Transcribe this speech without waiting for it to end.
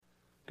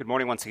Good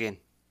morning once again.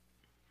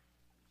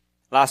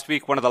 Last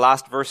week, one of the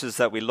last verses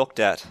that we looked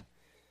at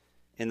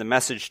in the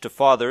message to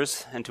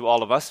fathers and to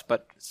all of us,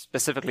 but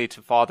specifically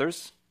to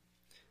fathers,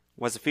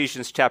 was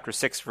Ephesians chapter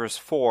 6, verse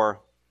 4,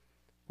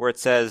 where it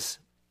says,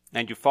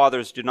 "And you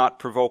fathers, do not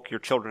provoke your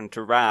children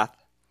to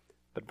wrath,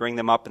 but bring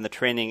them up in the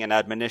training and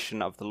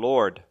admonition of the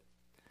Lord."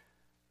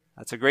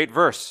 That's a great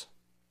verse.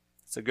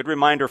 It's a good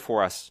reminder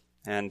for us.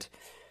 And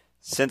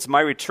since my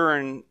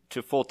return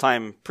to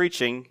full-time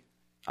preaching,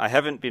 I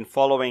haven't been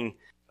following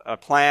a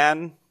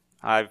plan.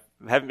 I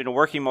haven't been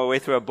working my way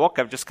through a book.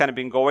 I've just kind of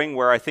been going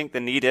where I think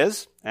the need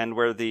is and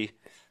where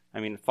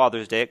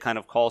Father's Day, it kind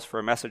of calls for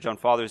a message on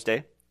Father's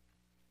Day.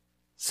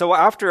 So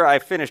after I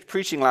finished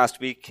preaching last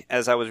week,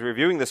 as I was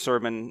reviewing the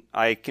sermon,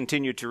 I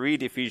continued to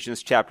read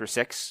Ephesians chapter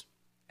 6,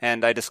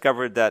 and I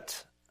discovered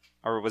that,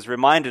 or was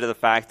reminded of the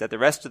fact that the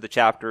rest of the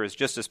chapter is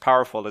just as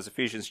powerful as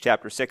Ephesians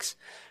chapter 6,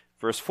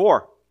 verse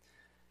 4.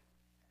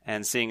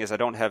 And seeing as I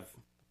don't have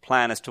a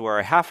plan as to where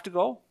I have to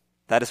go,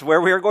 that is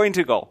where we are going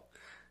to go.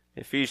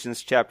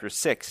 Ephesians chapter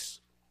 6.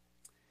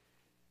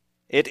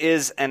 It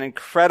is an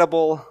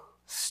incredible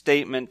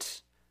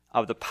statement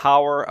of the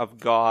power of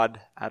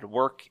God at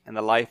work in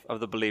the life of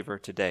the believer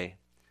today,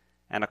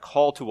 and a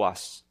call to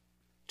us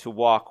to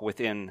walk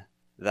within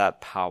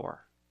that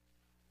power.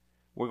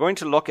 We're going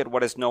to look at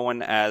what is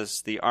known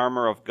as the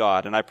Armour of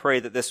God, and I pray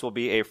that this will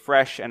be a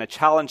fresh and a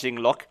challenging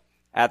look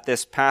at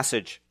this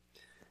passage.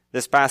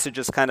 This passage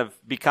has kind of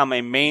become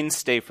a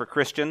mainstay for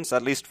Christians,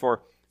 at least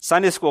for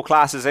Sunday school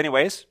classes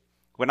anyways.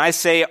 When I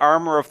say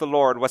armor of the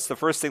Lord, what's the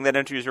first thing that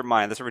enters your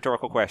mind? That's a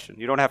rhetorical question.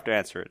 You don't have to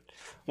answer it.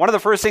 One of the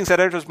first things that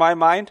enters my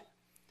mind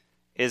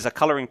is a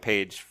coloring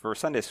page for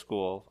Sunday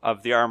school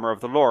of the armor of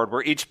the Lord,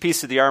 where each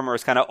piece of the armor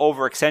is kind of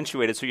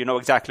over-accentuated so you know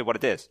exactly what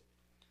it is.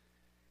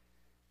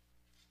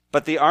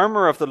 But the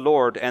armor of the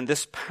Lord and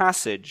this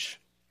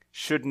passage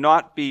should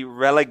not be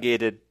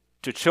relegated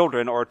to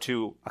children or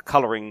to a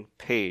coloring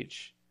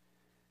page.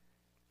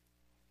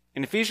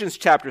 In Ephesians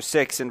chapter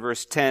 6, in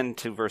verse 10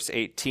 to verse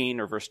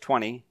 18 or verse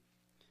 20,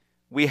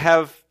 we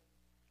have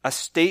a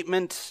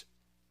statement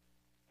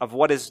of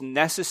what is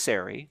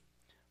necessary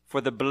for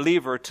the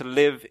believer to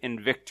live in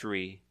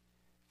victory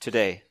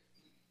today.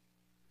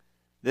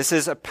 This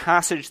is a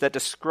passage that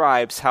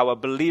describes how a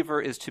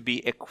believer is to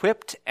be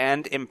equipped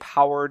and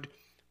empowered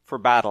for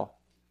battle.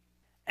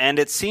 And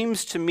it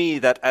seems to me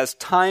that as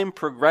time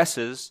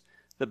progresses,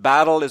 the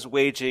battle is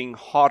waging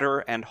hotter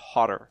and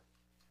hotter.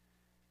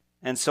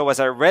 And so as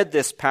I read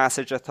this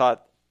passage, I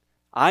thought,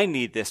 I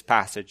need this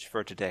passage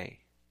for today.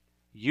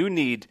 You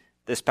need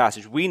this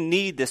passage. We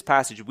need this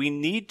passage. We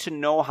need to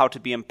know how to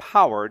be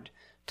empowered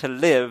to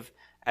live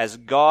as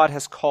God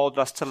has called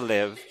us to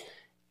live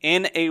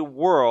in a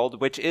world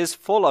which is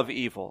full of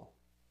evil.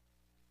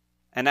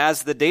 And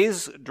as the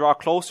days draw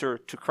closer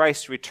to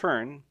Christ's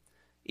return,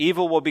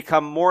 evil will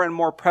become more and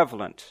more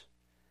prevalent,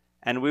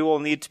 and we will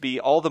need to be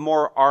all the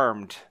more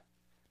armed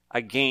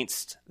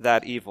against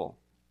that evil.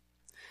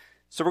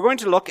 So we're going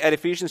to look at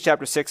Ephesians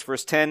chapter 6,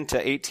 verse 10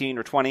 to 18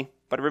 or 20.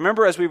 But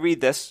remember, as we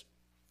read this,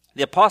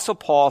 the Apostle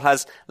Paul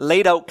has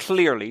laid out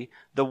clearly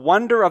the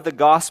wonder of the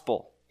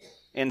gospel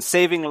in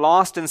saving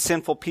lost and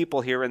sinful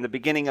people here in the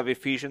beginning of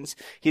Ephesians.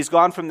 He's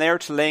gone from there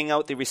to laying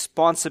out the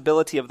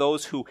responsibility of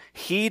those who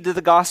heed the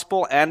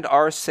gospel and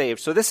are saved.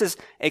 So this is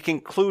a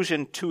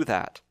conclusion to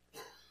that.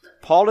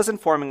 Paul is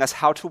informing us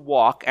how to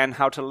walk and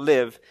how to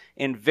live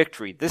in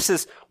victory. This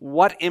is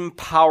what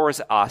empowers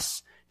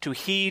us to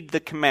heed the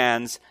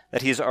commands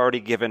that he has already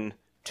given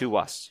to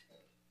us.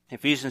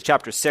 Ephesians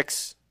chapter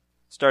 6,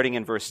 starting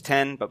in verse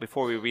 10. But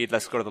before we read,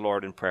 let's go to the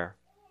Lord in prayer.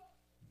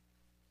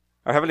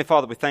 Our Heavenly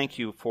Father, we thank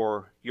you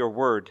for your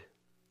word,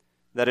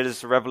 that it is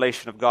the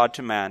revelation of God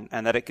to man,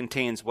 and that it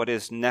contains what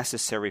is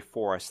necessary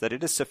for us, that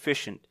it is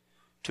sufficient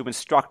to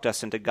instruct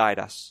us and to guide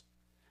us,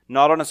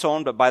 not on its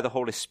own, but by the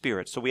Holy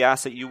Spirit. So we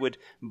ask that you would,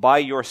 by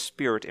your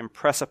Spirit,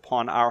 impress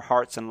upon our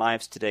hearts and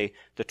lives today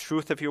the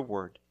truth of your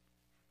word.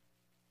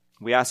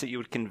 We ask that you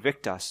would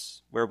convict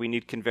us where we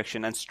need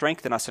conviction and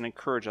strengthen us and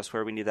encourage us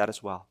where we need that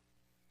as well.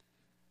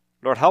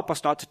 Lord, help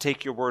us not to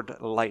take your word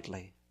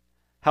lightly.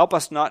 Help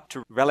us not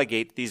to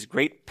relegate these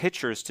great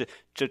pictures to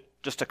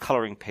just a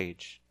coloring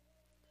page,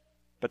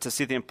 but to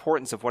see the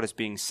importance of what is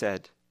being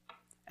said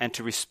and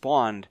to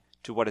respond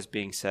to what is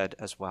being said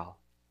as well.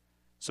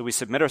 So we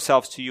submit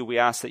ourselves to you. We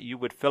ask that you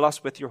would fill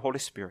us with your Holy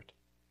Spirit,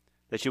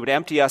 that you would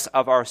empty us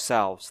of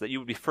ourselves, that you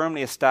would be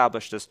firmly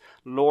established as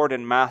Lord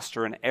and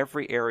Master in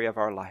every area of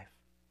our life.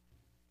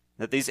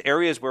 That these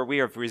areas where we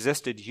have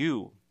resisted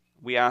you,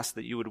 we ask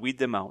that you would weed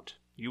them out,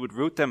 you would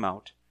root them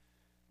out,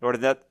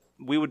 Lord, that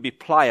we would be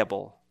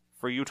pliable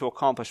for you to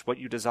accomplish what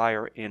you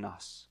desire in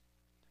us.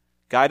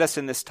 Guide us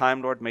in this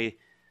time, Lord. May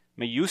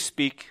you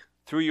speak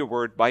through your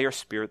word by your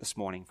Spirit this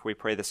morning, for we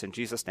pray this in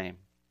Jesus' name.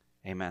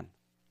 Amen.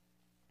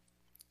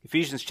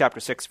 Ephesians chapter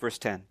 6, verse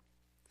 10.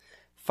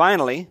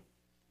 Finally,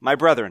 my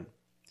brethren,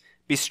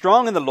 be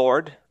strong in the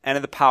Lord and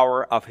in the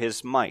power of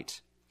his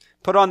might.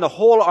 Put on the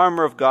whole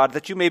armor of God,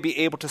 that you may be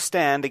able to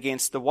stand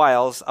against the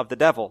wiles of the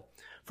devil.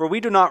 For we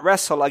do not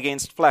wrestle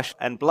against flesh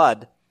and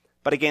blood,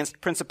 but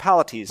against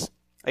principalities,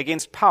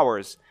 against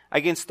powers,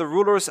 against the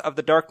rulers of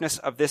the darkness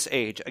of this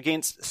age,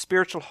 against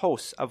spiritual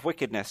hosts of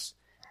wickedness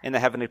in the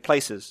heavenly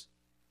places.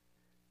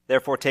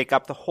 Therefore take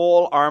up the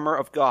whole armor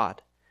of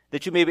God,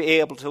 that you may be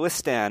able to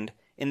withstand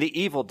in the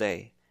evil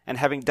day, and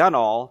having done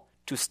all,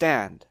 to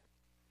stand.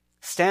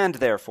 Stand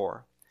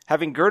therefore,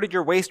 having girded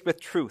your waist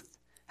with truth,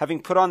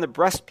 having put on the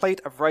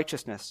breastplate of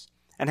righteousness,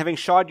 and having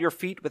shod your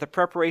feet with the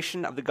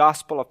preparation of the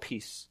gospel of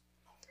peace.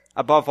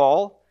 Above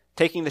all,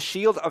 taking the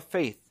shield of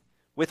faith,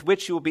 with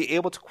which you will be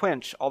able to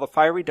quench all the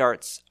fiery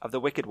darts of the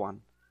wicked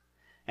one.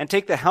 And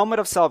take the helmet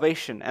of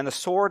salvation and the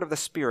sword of the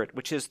Spirit,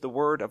 which is the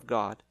word of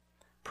God,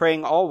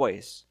 praying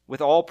always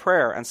with all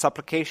prayer and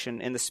supplication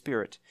in the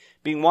Spirit,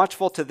 being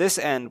watchful to this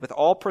end with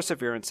all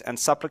perseverance and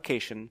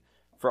supplication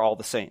for all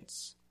the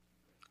saints.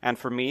 And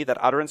for me,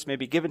 that utterance may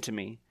be given to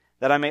me,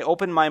 that I may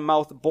open my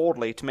mouth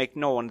boldly to make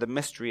known the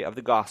mystery of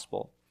the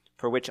gospel,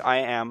 for which I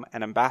am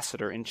an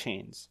ambassador in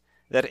chains,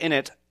 that in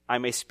it I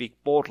may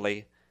speak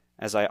boldly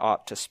as I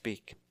ought to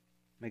speak.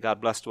 May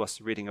God bless to us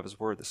the reading of his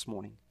word this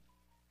morning.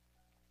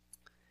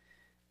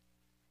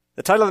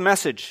 The title of the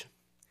message,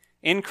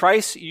 In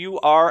Christ you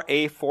are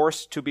a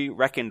force to be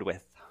reckoned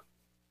with.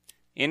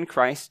 In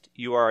Christ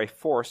you are a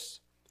force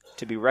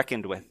to be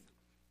reckoned with.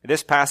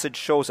 This passage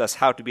shows us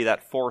how to be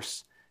that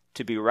force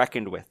to be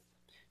reckoned with.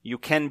 You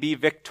can be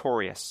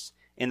victorious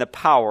in the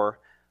power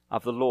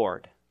of the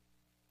Lord.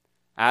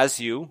 As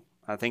you,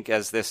 I think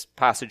as this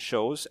passage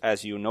shows,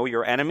 as you know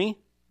your enemy,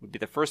 would be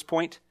the first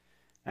point.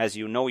 As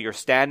you know your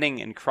standing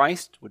in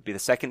Christ, would be the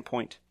second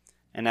point.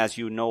 And as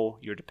you know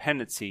your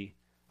dependency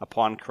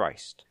upon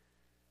Christ.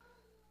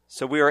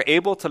 So we are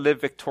able to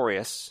live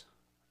victorious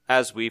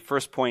as we,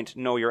 first point,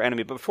 know your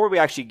enemy. But before we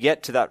actually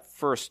get to that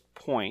first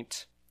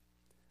point,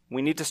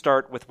 we need to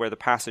start with where the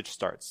passage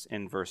starts,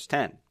 in verse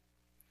 10.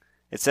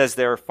 It says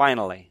there,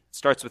 finally. It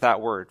starts with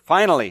that word.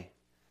 Finally.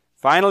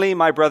 Finally,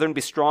 my brethren,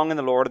 be strong in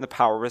the Lord and the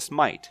power of his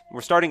might.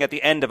 We're starting at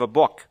the end of a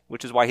book,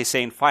 which is why he's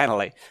saying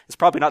finally. It's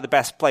probably not the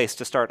best place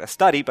to start a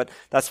study, but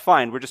that's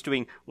fine. We're just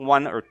doing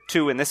one or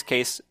two, in this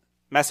case,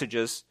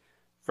 messages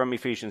from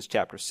Ephesians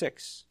chapter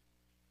 6.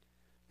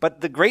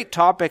 But the great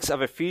topics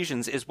of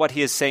Ephesians is what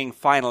he is saying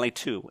finally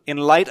to, in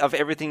light of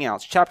everything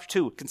else. Chapter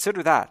 2,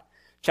 consider that.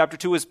 Chapter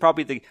 2 is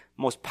probably the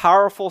most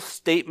powerful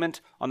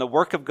statement on the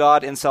work of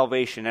God in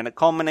salvation, and it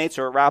culminates,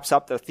 or it wraps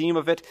up the theme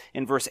of it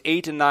in verse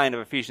 8 and 9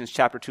 of Ephesians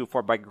chapter 2.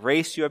 For by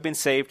grace you have been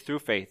saved through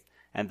faith,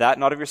 and that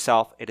not of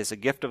yourself, it is a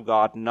gift of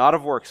God, not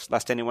of works,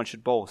 lest anyone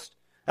should boast.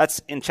 That's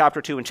in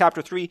chapter 2. In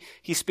chapter 3,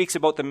 he speaks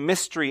about the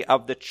mystery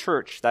of the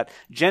church, that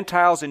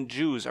Gentiles and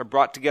Jews are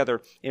brought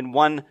together in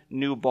one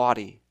new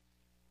body.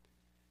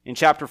 In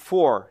chapter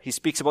 4, he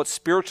speaks about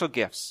spiritual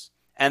gifts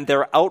and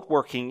their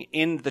outworking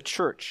in the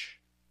church.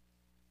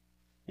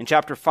 In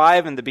chapter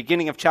 5 and the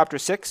beginning of chapter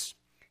 6,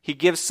 he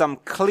gives some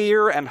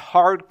clear and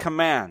hard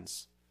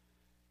commands.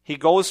 He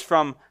goes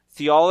from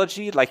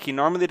theology, like he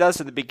normally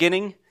does at the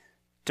beginning,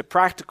 to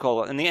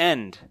practical in the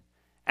end.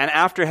 And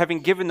after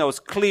having given those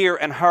clear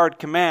and hard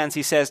commands,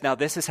 he says, now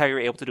this is how you're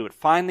able to do it.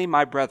 Finally,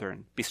 my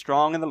brethren, be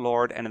strong in the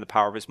Lord and in the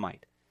power of his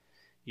might.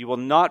 You will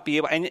not be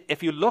able, and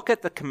if you look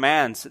at the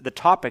commands, the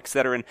topics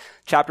that are in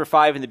chapter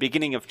 5 and the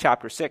beginning of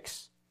chapter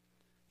 6,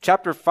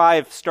 chapter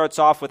 5 starts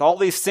off with all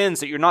these sins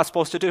that you're not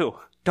supposed to do.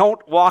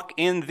 Don't walk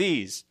in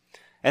these.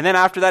 And then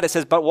after that it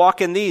says, but walk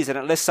in these, and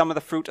it lists some of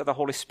the fruit of the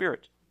Holy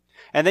Spirit.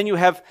 And then you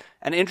have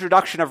an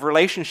introduction of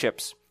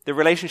relationships, the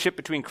relationship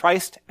between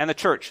Christ and the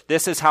church.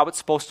 This is how it's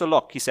supposed to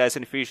look, he says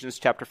in Ephesians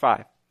chapter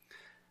 5,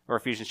 or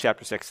Ephesians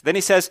chapter 6. Then he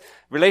says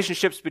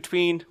relationships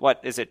between, I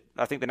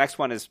think the next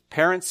one is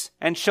parents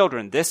and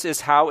children. This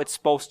is how it's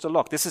supposed to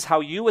look. This is how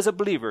you as a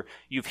believer,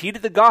 you've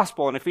heeded the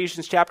gospel in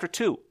Ephesians chapter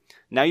 2.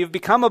 Now you've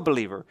become a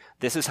believer.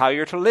 This is how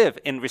you're to live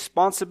in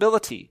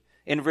responsibility,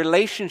 in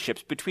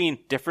relationships between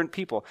different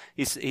people.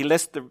 He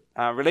lists the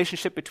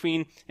relationship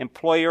between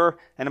employer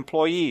and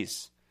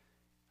employees,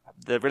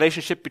 the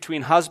relationship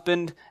between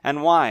husband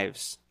and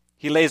wives.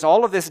 He lays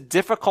all of this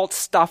difficult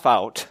stuff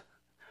out,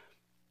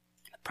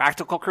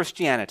 practical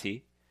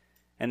Christianity,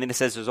 and then he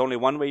says there's only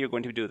one way you're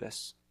going to do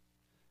this.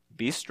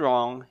 Be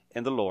strong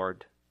in the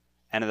Lord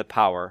and in the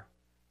power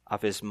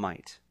of his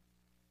might.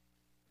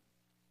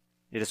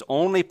 It is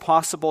only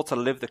possible to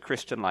live the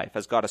Christian life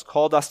as God has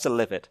called us to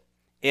live it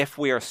if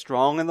we are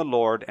strong in the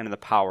Lord and in the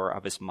power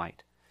of his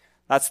might.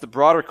 That's the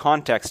broader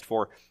context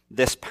for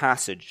this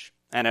passage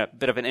and a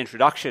bit of an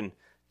introduction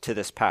to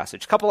this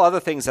passage. A couple other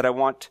things that I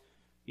want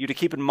you to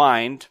keep in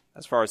mind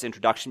as far as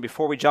introduction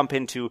before we jump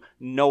into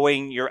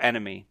knowing your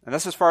enemy. And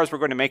that's as far as we're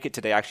going to make it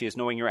today, actually, is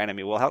knowing your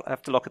enemy. We'll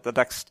have to look at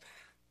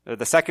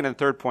the second and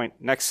third point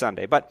next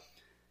Sunday. But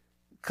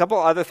a couple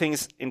other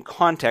things in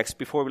context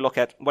before we look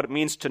at what it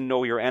means to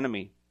know your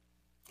enemy.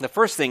 The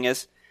first thing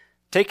is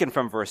taken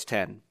from verse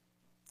 10.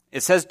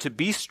 It says to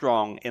be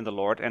strong in the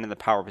Lord and in the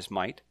power of his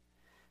might.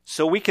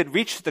 So we could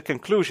reach the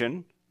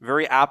conclusion,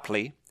 very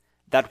aptly,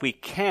 that we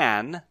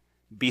can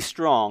be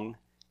strong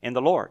in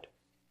the Lord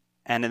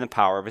and in the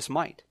power of his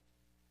might.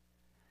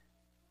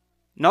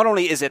 Not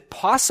only is it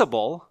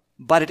possible,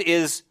 but it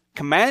is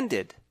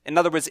commanded In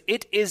other words,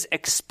 it is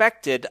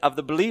expected of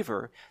the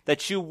believer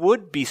that you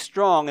would be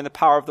strong in the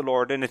power of the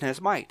Lord and in his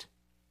might.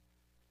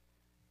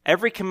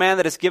 Every command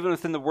that is given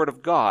within the Word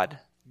of God,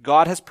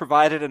 God has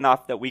provided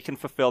enough that we can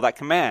fulfill that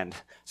command.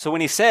 So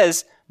when he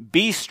says,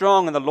 be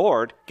strong in the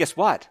Lord, guess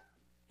what?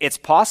 It's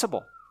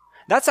possible.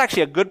 That's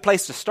actually a good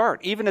place to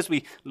start. Even as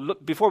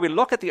before we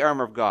look at the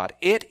armor of God,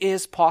 it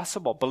is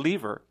possible,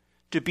 believer,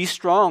 to be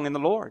strong in the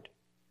Lord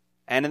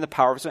and in the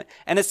power of his might.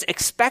 And it's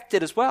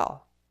expected as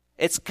well.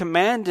 It's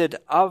commanded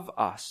of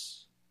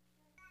us.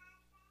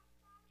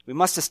 We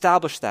must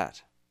establish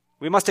that.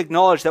 We must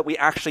acknowledge that we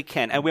actually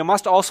can. And we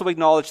must also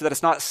acknowledge that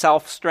it's not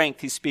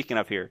self-strength he's speaking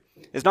of here.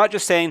 It's not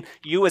just saying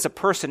you as a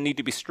person need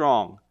to be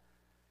strong.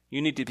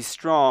 You need to be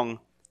strong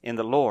in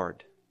the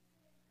Lord.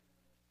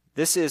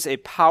 This is a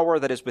power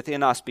that is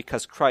within us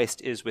because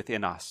Christ is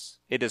within us.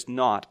 It is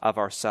not of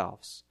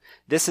ourselves.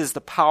 This is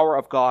the power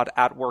of God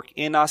at work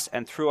in us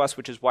and through us,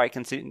 which is why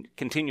it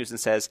continues and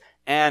says,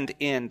 and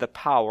in the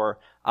power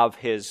of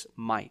his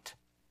might.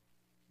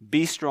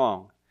 Be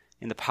strong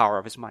in the power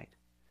of his might.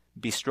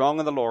 Be strong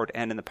in the Lord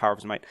and in the power of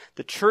his might.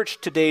 The church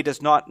today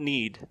does not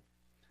need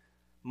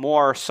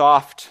more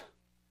soft,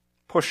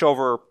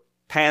 pushover,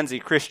 pansy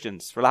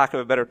Christians, for lack of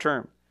a better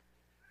term.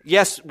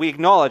 Yes, we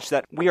acknowledge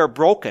that we are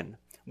broken.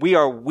 We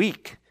are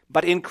weak.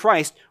 But in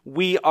Christ,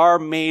 we are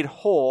made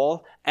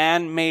whole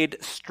and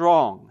made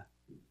strong.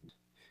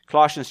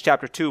 Colossians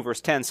chapter 2,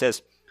 verse 10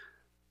 says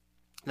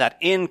that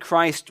in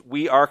Christ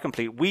we are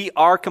complete. We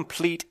are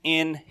complete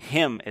in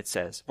him, it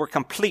says. We're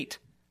complete,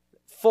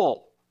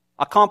 full,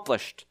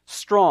 accomplished,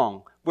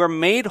 strong. We're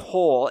made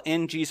whole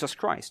in Jesus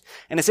Christ.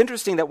 And it's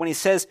interesting that when he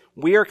says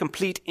we are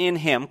complete in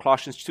him,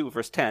 Colossians 2,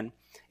 verse 10,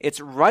 it's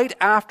right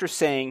after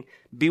saying,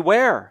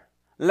 beware,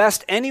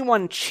 lest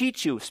anyone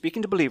cheat you,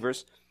 speaking to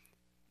believers,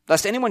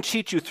 lest anyone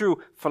cheat you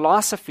through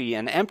philosophy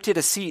and empty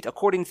deceit,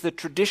 according to the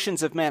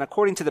traditions of men,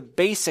 according to the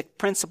basic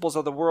principles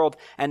of the world,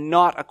 and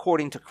not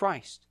according to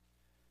Christ.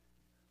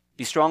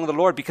 Be strong in the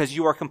Lord because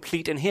you are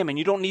complete in him, and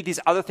you don't need these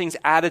other things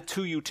added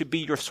to you to be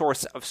your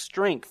source of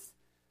strength.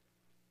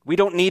 We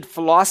don't need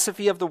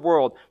philosophy of the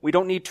world. We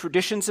don't need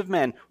traditions of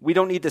men. We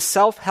don't need the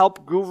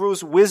self-help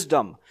guru's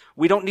wisdom.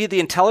 We don't need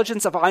the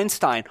intelligence of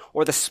Einstein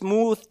or the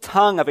smooth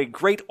tongue of a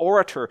great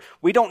orator.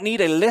 We don't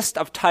need a list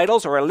of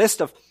titles or a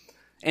list of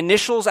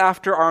initials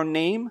after our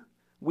name.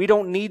 We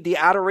don't need the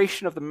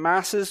adoration of the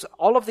masses.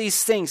 All of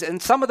these things,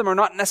 and some of them are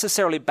not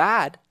necessarily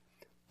bad,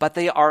 but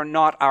they are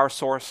not our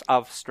source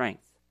of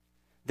strength.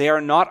 They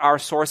are not our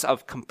source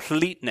of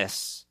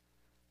completeness.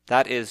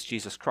 That is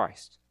Jesus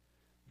Christ.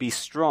 Be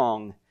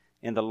strong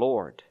in the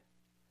Lord.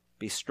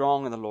 Be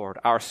strong in the Lord.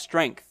 Our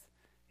strength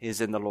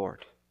is in the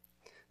Lord.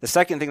 The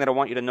second thing that I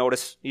want you to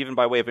notice, even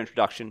by way of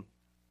introduction,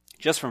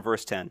 just from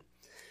verse 10,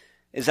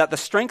 is that the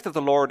strength of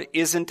the Lord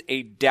isn't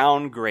a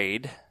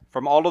downgrade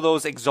from all of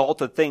those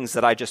exalted things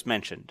that I just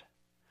mentioned.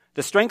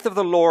 The strength of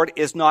the Lord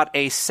is not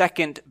a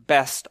second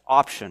best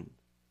option.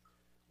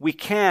 We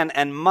can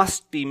and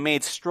must be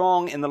made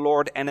strong in the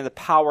Lord and in the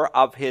power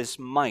of his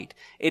might.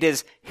 It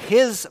is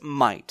his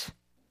might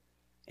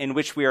in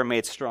which we are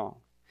made strong.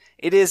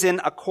 It is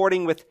in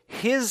according with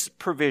his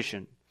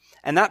provision.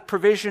 And that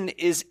provision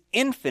is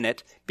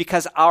infinite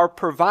because our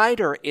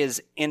provider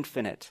is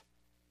infinite.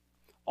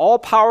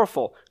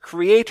 All-powerful,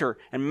 creator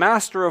and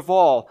master of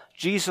all,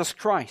 Jesus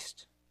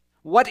Christ.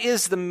 What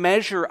is the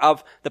measure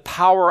of the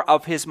power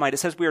of his might? It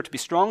says we are to be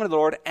strong in the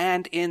Lord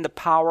and in the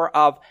power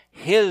of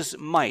his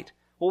might.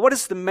 Well, what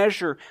is the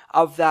measure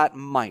of that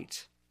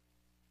might?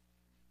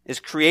 Is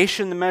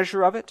creation the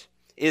measure of it?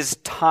 Is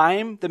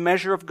time the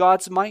measure of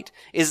God's might?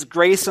 Is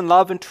grace and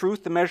love and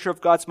truth the measure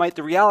of God's might?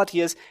 The reality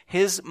is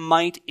his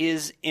might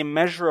is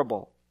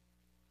immeasurable.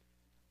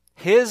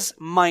 His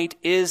might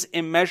is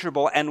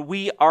immeasurable, and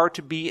we are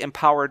to be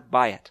empowered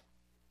by it.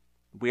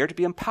 We are to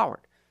be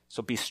empowered.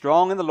 So be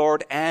strong in the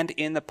Lord and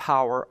in the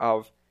power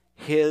of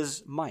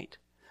his might.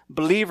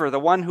 Believer, the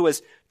one who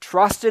has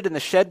trusted in the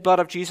shed blood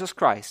of Jesus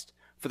Christ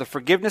for the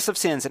forgiveness of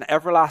sins and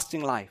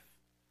everlasting life,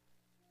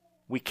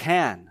 we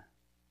can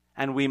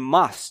and we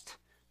must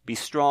be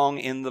strong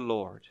in the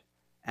Lord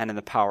and in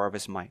the power of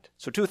his might.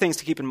 So two things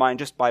to keep in mind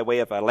just by way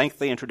of a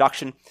lengthy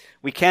introduction.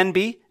 We can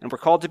be, and we're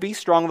called to be,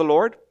 strong in the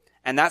Lord.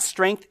 And that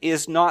strength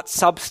is not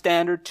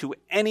substandard to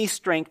any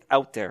strength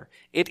out there.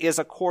 It is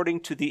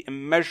according to the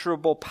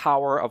immeasurable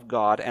power of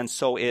God, and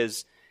so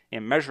is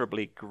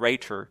immeasurably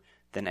greater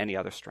than any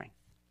other strength.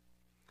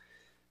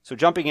 So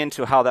jumping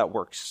into how that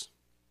works,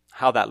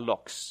 how that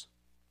looks.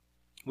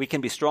 We can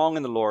be strong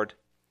in the Lord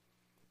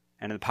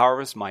and in the power of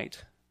his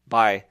might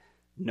by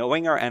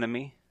knowing our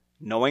enemy,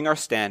 knowing our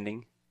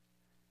standing,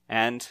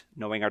 and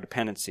knowing our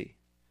dependency.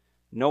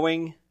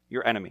 Knowing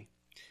your enemy.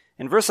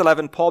 In verse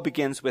 11, Paul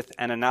begins with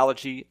an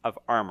analogy of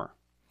armor,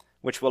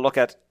 which we'll look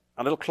at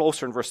a little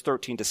closer in verse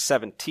 13 to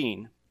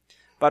 17.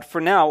 But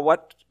for now,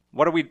 what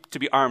are we to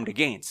be armed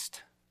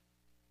against?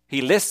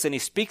 He lists and he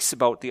speaks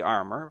about the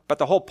armor, but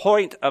the whole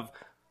point of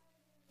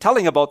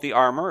telling about the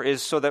armor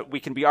is so that we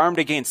can be armed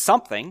against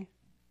something.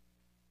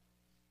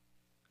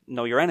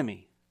 Know your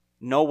enemy.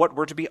 Know what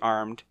we're to be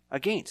armed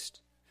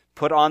against.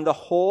 Put on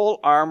the whole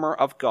armor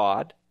of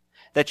God,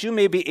 that you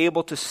may be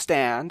able to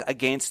stand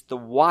against the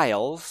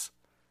wiles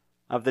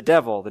of the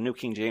devil. The New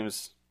King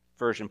James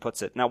Version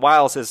puts it. Now,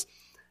 wiles is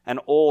an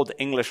old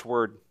English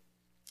word.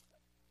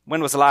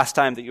 When was the last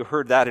time that you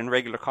heard that in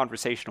regular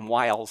conversation,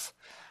 wiles?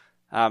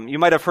 You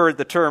might have heard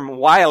the term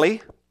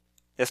wily.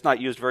 It's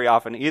not used very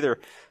often either,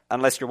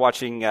 unless you're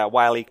watching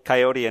Wile E.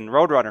 Coyote and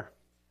Roadrunner.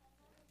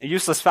 A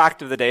useless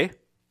fact of the day,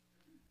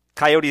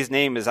 Coyote's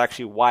name is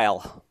actually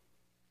Wile,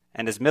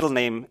 and his middle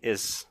name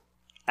is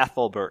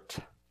Ethelbert.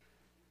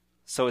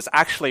 So it's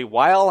actually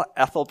Wile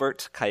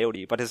Ethelbert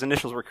Coyote, but his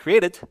initials were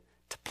created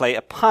to play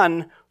a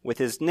pun with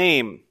his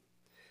name,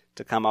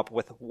 to come up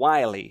with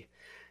Wiley.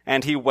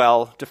 And he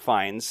well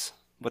defines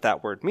what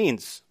that word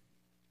means.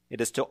 It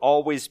is to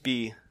always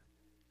be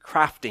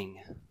crafting,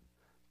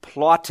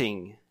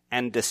 plotting,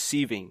 and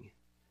deceiving.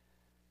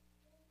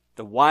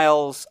 The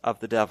wiles of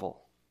the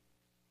devil.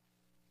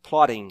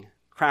 Plotting,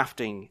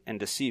 crafting, and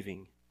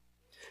deceiving.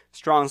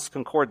 Strong's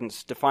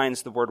Concordance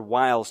defines the word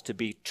wiles to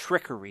be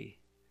trickery.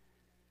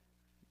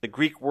 The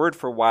Greek word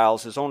for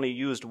wiles is only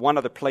used one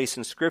other place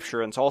in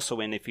Scripture, and it's also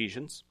in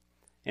Ephesians.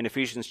 In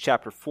Ephesians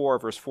chapter 4,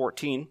 verse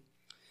 14,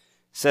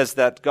 says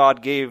that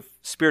God gave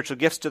spiritual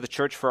gifts to the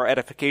church for our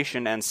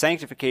edification and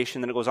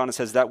sanctification. Then it goes on and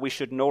says that we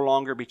should no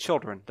longer be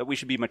children, that we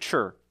should be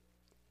mature.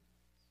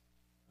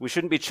 We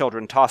shouldn't be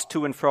children, tossed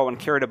to and fro and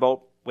carried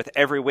about with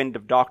every wind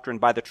of doctrine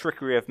by the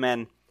trickery of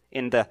men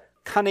in the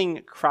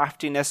cunning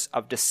craftiness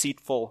of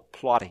deceitful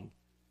plotting.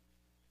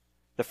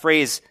 The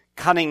phrase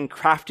cunning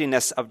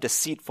craftiness of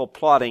deceitful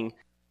plotting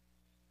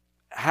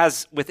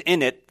has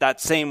within it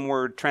that same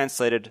word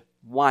translated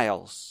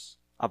wiles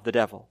of the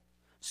devil.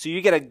 So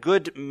you get a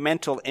good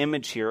mental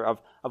image here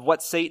of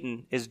what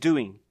Satan is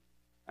doing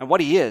and what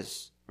he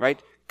is,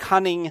 right?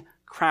 Cunning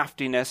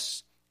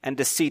craftiness and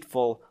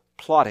deceitful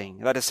plotting.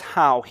 That is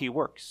how he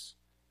works.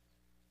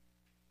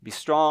 Be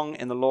strong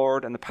in the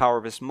Lord and the power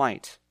of his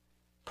might.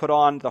 Put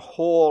on the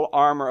whole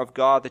armor of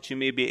God that you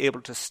may be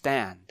able to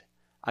stand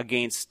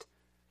against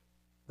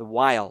the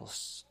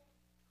wiles,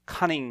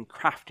 cunning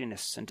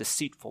craftiness, and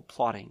deceitful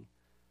plotting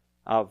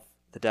of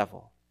the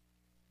devil.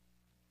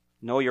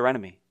 Know your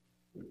enemy.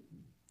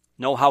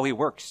 Know how he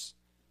works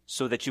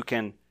so that you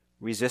can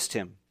resist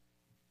him.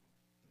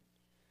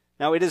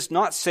 Now, it is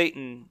not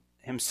Satan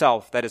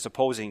himself that is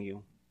opposing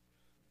you.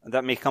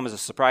 That may come as a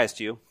surprise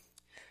to you.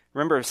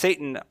 Remember,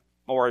 Satan,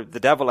 or the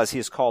devil as he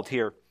is called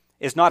here,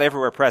 is not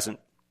everywhere present.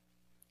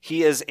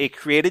 He is a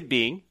created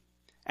being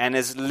and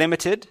is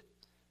limited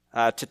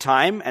to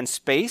time and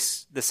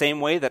space the same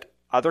way that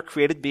other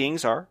created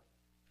beings are.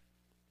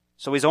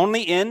 So he's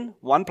only in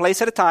one place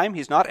at a time.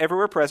 He's not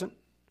everywhere present.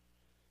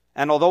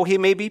 And although he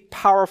may be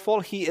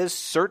powerful, he is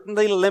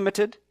certainly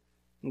limited.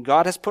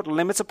 God has put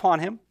limits upon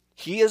him.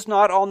 He is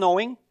not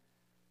all-knowing.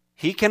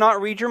 He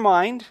cannot read your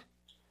mind.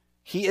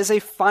 He is a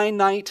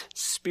finite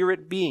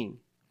spirit being.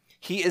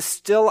 He is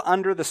still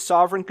under the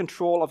sovereign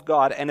control of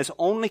God and is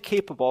only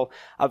capable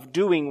of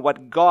doing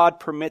what God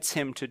permits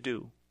him to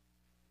do.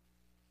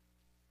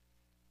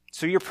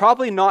 So you're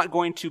probably not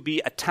going to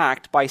be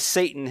attacked by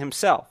Satan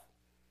himself.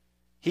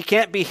 He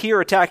can't be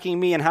here attacking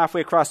me and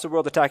halfway across the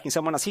world attacking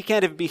someone else. He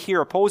can't even be here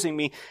opposing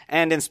me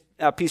and in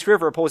Peace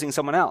River opposing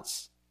someone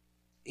else.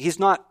 He's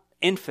not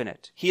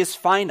infinite. He is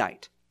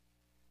finite.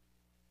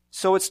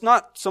 So it's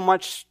not so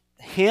much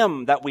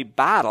him that we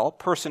battle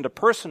person to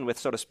person with,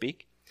 so to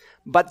speak,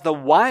 but the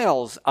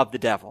wiles of the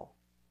devil.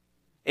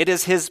 It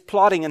is his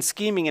plotting and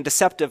scheming and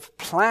deceptive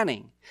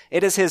planning.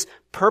 It is his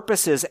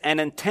purposes and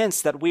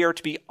intents that we are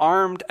to be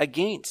armed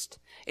against.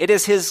 It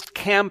is his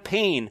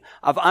campaign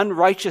of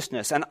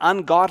unrighteousness and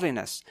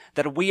ungodliness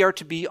that we are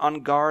to be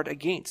on guard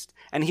against.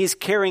 And he's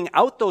carrying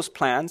out those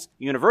plans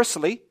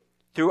universally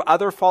through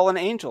other fallen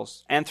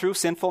angels and through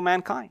sinful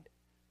mankind.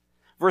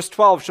 Verse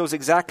 12 shows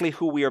exactly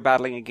who we are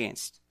battling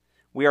against.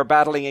 We are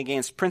battling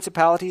against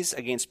principalities,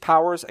 against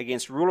powers,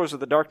 against rulers of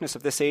the darkness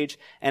of this age,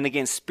 and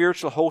against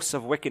spiritual hosts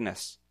of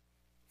wickedness.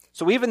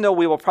 So even though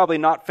we will probably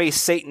not face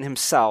Satan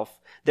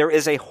himself, there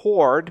is a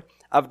horde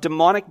of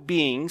demonic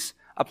beings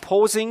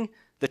opposing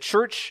the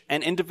church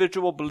and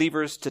individual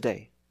believers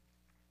today.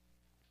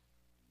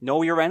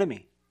 Know your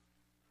enemy.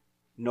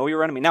 Know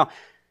your enemy. Now,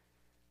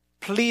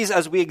 please,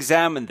 as we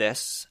examine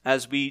this,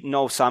 as we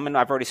know some, and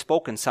I've already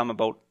spoken some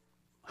about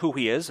who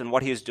he is and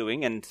what he is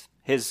doing and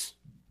his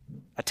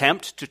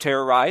attempt to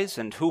terrorize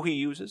and who he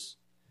uses.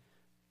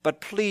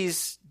 But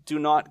please do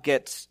not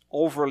get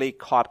overly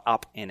caught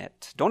up in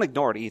it. Don't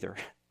ignore it either.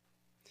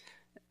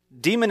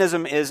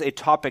 Demonism is a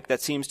topic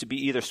that seems to be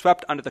either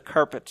swept under the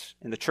carpet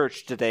in the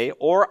church today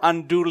or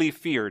unduly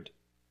feared,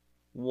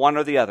 one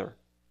or the other.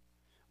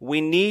 We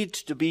need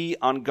to be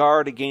on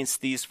guard against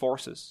these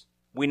forces.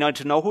 We need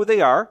to know who they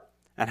are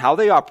and how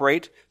they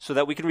operate so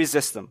that we can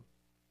resist them.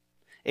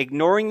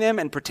 Ignoring them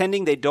and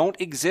pretending they don't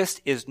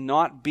exist is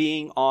not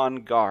being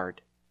on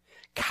guard.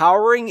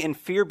 Cowering in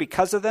fear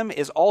because of them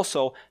is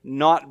also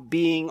not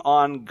being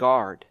on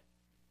guard.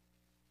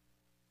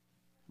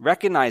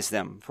 Recognize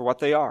them for what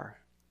they are,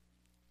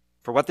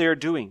 for what they are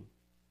doing.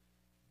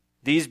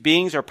 These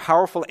beings are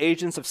powerful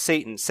agents of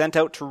Satan, sent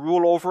out to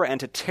rule over and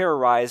to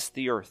terrorize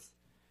the earth.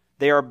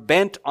 They are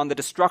bent on the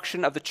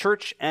destruction of the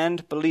church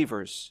and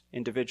believers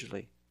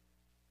individually.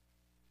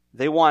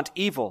 They want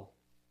evil.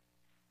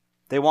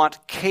 They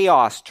want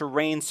chaos to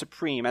reign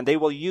supreme, and they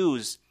will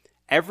use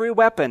every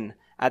weapon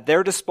at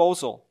their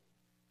disposal.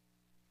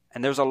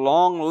 And there's a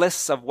long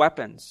list of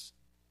weapons.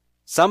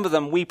 Some of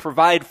them we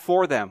provide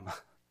for them.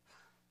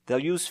 They'll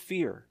use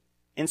fear,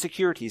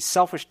 insecurities,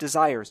 selfish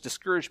desires,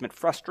 discouragement,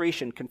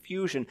 frustration,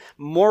 confusion,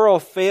 moral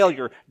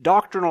failure,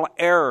 doctrinal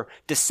error,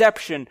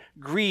 deception,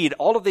 greed.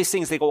 All of these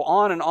things, they go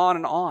on and on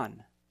and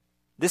on.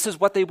 This is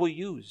what they will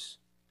use.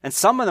 And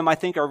some of them, I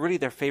think, are really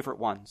their favorite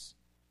ones.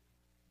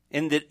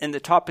 In the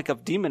topic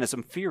of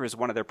demonism, fear is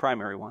one of their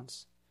primary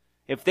ones.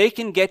 If they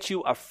can get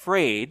you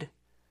afraid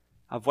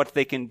of what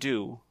they can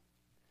do,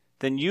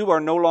 then you are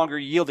no longer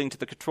yielding to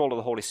the control of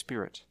the Holy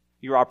Spirit.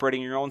 You're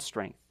operating in your own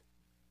strength.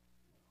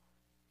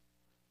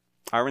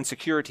 Our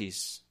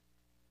insecurities,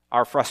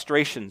 our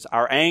frustrations,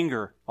 our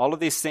anger, all of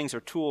these things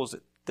are tools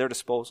at their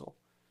disposal.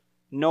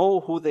 Know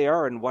who they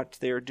are and what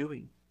they are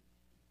doing.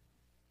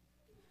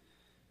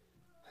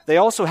 They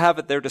also have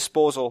at their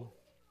disposal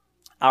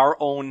our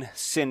own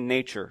sin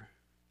nature,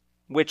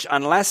 which,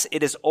 unless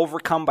it is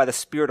overcome by the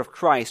Spirit of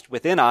Christ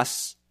within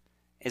us,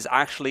 is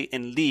actually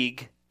in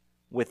league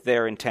with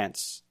their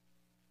intents.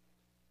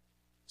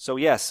 So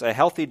yes, a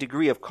healthy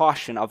degree of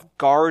caution, of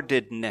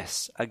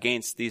guardedness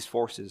against these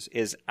forces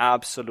is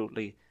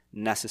absolutely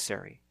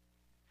necessary.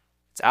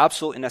 It's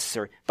absolutely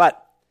necessary.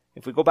 But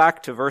if we go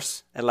back to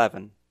verse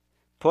 11,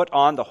 put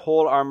on the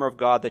whole armor of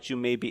God that you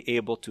may be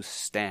able to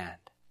stand.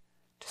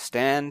 To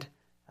stand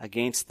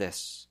against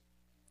this.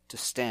 To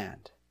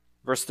stand.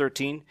 Verse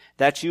 13,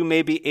 that you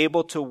may be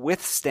able to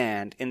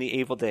withstand in the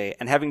evil day,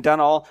 and having done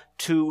all,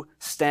 to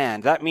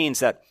stand. That means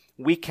that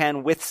we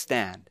can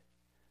withstand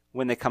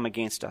when they come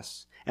against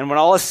us. And when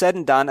all is said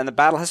and done, and the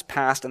battle has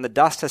passed, and the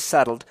dust has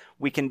settled,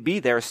 we can be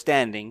there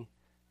standing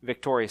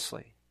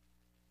victoriously.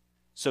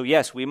 So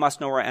yes, we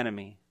must know our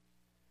enemy,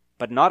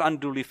 but not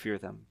unduly fear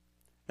them.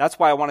 That's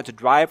why I wanted to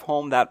drive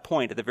home that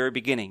point at the very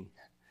beginning.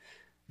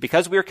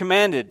 Because we are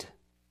commanded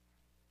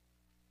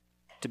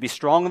to be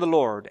strong in the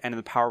Lord and in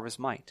the power of His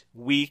might,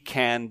 we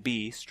can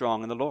be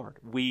strong in the Lord.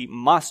 We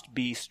must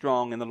be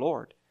strong in the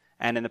Lord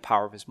and in the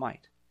power of His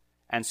might,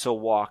 and so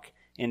walk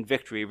in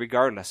victory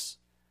regardless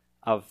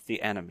of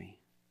the enemy.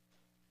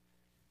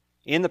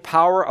 In the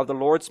power of the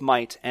Lord's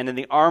might and in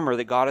the armor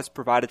that God has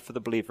provided for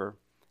the believer,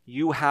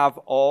 you have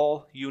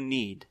all you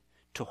need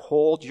to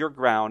hold your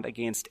ground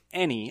against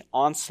any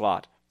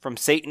onslaught from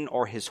Satan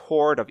or his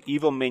horde of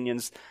evil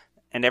minions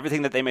and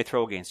everything that they may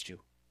throw against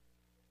you.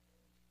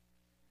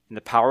 In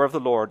the power of the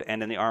Lord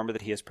and in the armor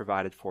that He has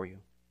provided for you.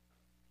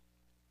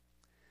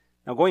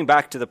 Now, going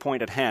back to the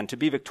point at hand, to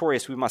be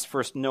victorious, we must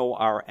first know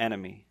our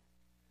enemy.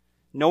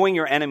 Knowing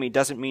your enemy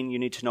doesn't mean you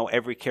need to know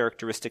every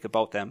characteristic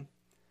about them,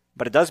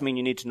 but it does mean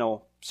you need to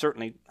know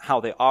certainly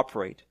how they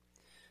operate.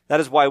 That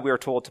is why we are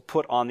told to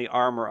put on the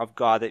armor of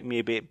God that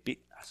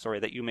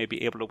you may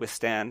be able to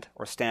withstand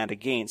or stand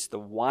against the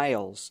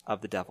wiles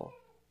of the devil.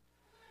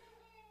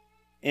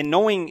 In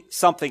knowing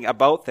something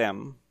about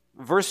them,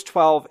 verse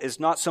 12 is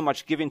not so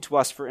much given to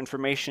us for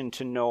information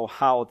to know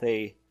how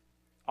they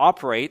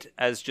operate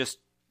as just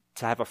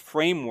to have a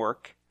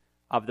framework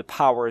of the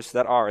powers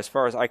that are, as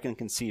far as I can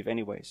conceive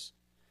anyways.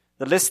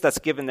 The list that's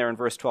given there in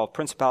verse 12,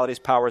 principalities,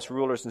 powers,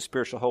 rulers, and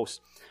spiritual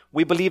hosts,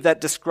 we believe that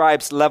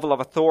describes level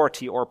of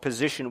authority or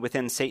position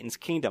within Satan's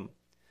kingdom.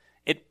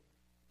 It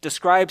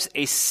describes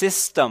a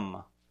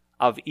system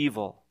of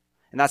evil,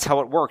 and that's how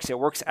it works. It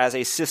works as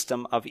a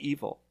system of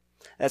evil.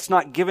 That's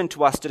not given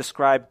to us to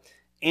describe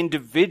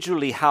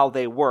individually how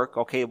they work.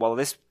 Okay, well,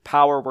 this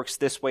power works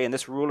this way and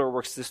this ruler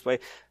works this way.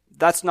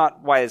 That's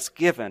not why it's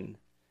given.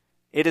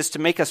 It is to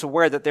make us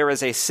aware that there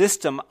is a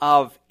system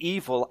of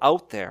evil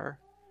out there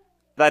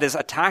that is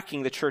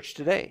attacking the church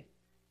today.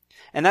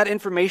 And that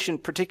information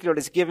particularly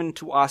is given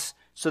to us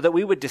so that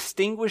we would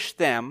distinguish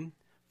them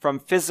from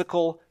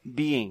physical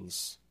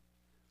beings,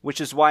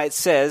 which is why it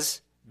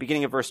says,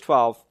 beginning of verse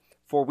 12,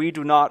 for we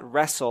do not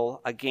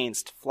wrestle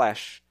against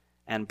flesh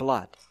and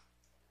blood.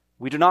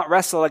 We do not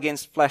wrestle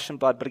against flesh and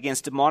blood, but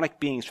against demonic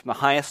beings from the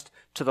highest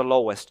to the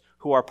lowest,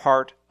 who are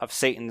part of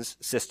Satan's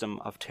system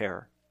of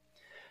terror.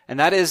 And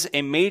that is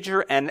a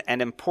major and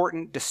an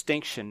important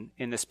distinction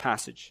in this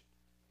passage.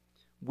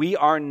 We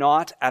are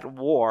not at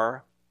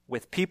war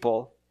with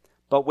people,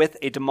 but with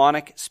a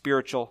demonic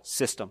spiritual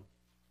system.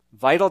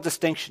 Vital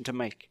distinction to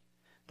make.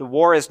 The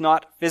war is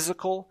not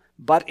physical,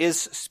 but is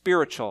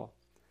spiritual.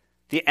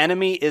 The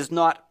enemy is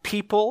not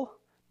people,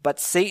 but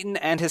Satan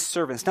and his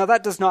servants. Now,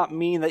 that does not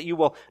mean that you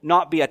will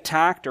not be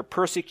attacked or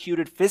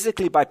persecuted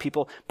physically by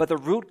people, but the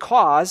root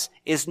cause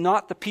is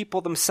not the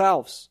people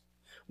themselves.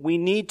 We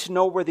need to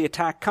know where the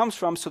attack comes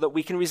from so that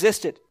we can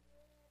resist it.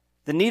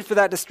 The need for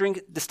that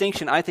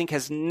distinction, I think,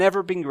 has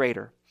never been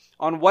greater.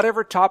 On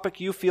whatever topic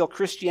you feel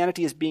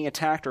Christianity is being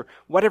attacked, or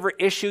whatever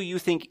issue you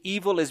think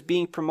evil is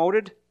being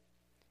promoted,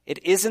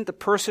 it isn't the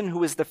person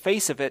who is the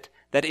face of it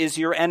that is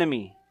your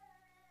enemy.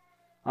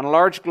 On a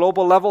large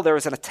global level, there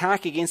is an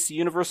attack against the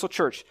universal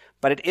church,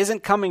 but it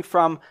isn't coming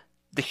from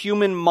the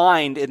human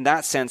mind in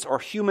that sense, or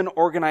human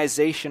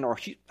organization, or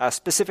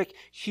specific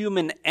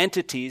human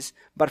entities,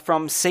 but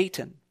from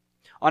Satan.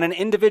 On an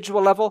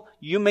individual level,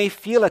 you may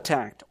feel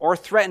attacked or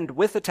threatened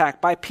with attack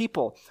by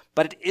people,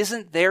 but it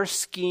isn't their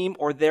scheme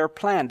or their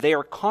plan. They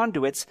are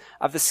conduits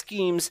of the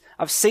schemes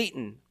of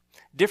Satan.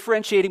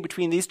 Differentiating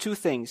between these two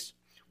things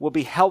will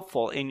be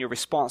helpful in your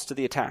response to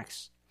the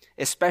attacks,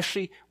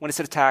 especially when it's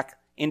an attack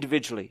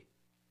individually.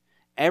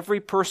 Every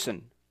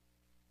person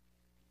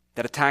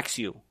that attacks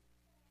you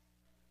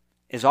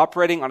is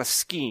operating on a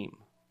scheme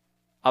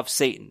of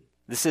Satan.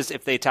 This is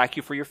if they attack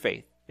you for your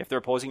faith, if they're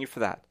opposing you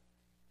for that.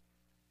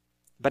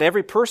 But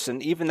every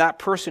person, even that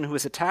person who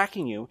is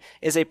attacking you,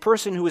 is a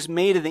person who is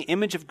made in the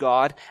image of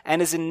God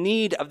and is in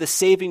need of the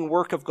saving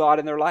work of God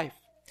in their life.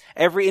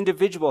 Every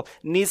individual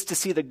needs to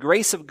see the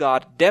grace of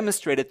God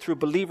demonstrated through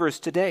believers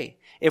today.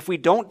 If we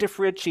don't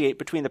differentiate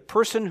between the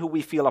person who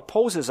we feel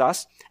opposes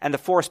us and the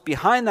force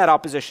behind that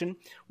opposition,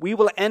 we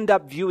will end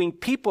up viewing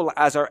people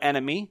as our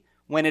enemy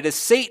when it is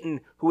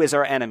Satan who is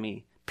our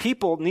enemy.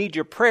 People need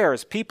your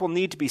prayers. People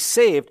need to be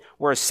saved,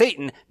 whereas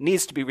Satan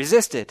needs to be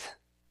resisted.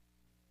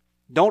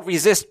 Don't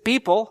resist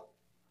people.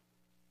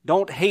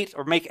 Don't hate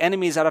or make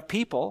enemies out of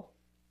people.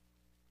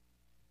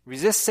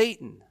 Resist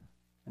Satan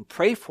and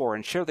pray for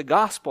and share the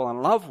gospel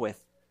and love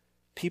with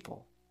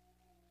people.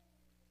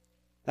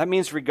 That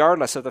means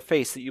regardless of the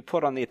face that you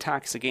put on the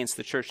attacks against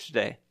the church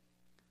today,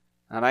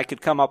 and I could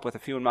come up with a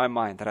few in my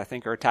mind that I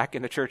think are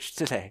attacking the church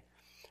today,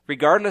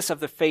 regardless of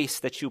the face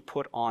that you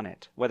put on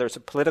it, whether it's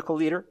a political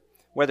leader,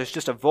 whether it's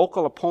just a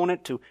vocal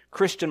opponent to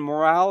Christian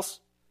morals,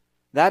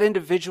 that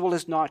individual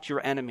is not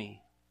your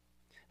enemy.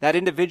 That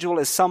individual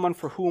is someone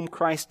for whom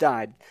Christ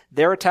died.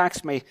 Their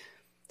attacks may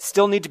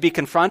still need to be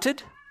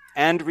confronted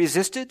and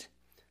resisted,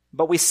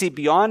 but we see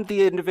beyond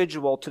the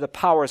individual to the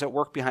powers at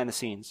work behind the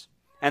scenes.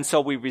 And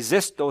so we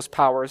resist those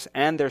powers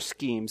and their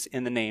schemes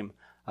in the name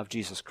of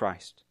Jesus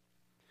Christ.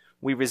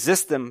 We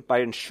resist them by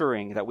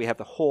ensuring that we have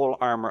the whole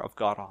armor of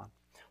God on.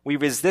 We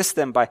resist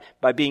them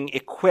by being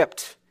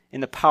equipped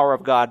in the power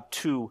of God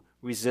to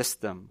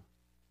resist them.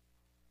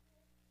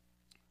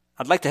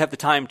 I'd like to have the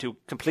time to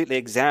completely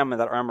examine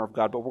that armor of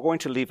God, but we're going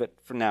to leave it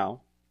for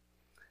now,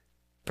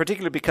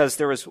 particularly because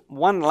there is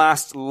one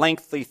last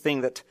lengthy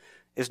thing that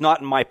is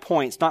not in my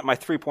points, not my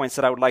 3 points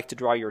that I would like to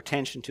draw your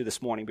attention to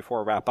this morning before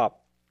I wrap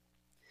up.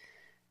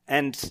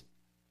 And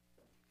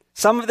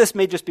some of this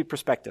may just be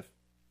perspective.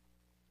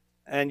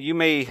 And you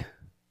may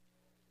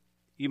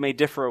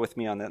differ with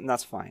me on that, and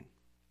that's fine.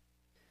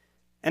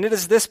 And it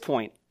is this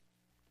point.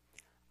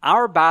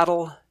 Our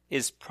battle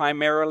is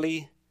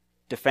primarily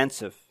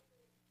defensive.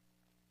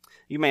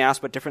 You may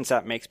ask what difference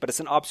that makes, but it's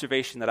an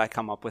observation that I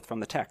come up with from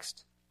the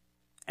text.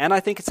 And I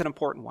think it's an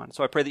important one,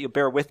 so I pray that you'll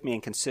bear with me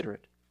and consider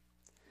it.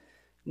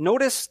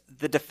 Notice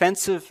the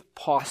defensive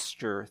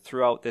posture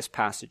throughout this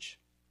passage.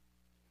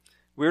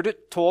 We're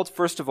told,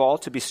 first of all,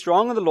 to be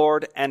strong in the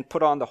Lord and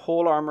put on the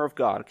whole armor of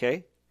God,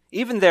 okay?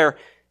 Even there,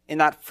 in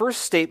that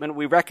first statement,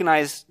 we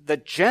recognize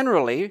that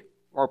generally,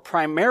 or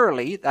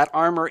primarily, that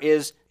armor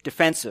is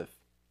defensive.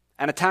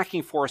 An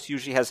attacking force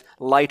usually has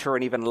lighter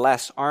and even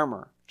less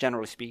armor,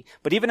 generally speaking.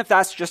 But even if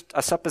that's just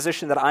a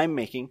supposition that I'm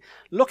making,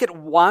 look at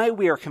why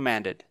we are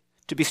commanded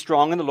to be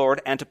strong in the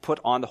Lord and to put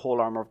on the whole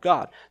armor of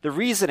God. The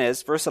reason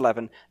is, verse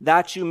 11,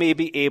 that you may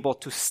be able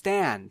to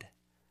stand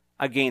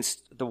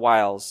against the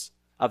wiles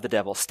of the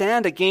devil.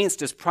 Stand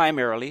against is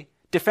primarily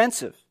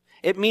defensive.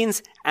 It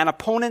means an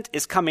opponent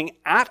is coming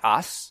at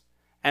us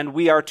and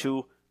we are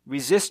to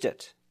resist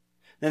it.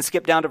 Then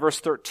skip down to verse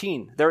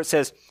 13. There it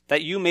says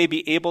that you may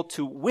be able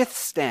to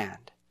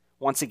withstand,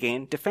 once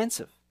again,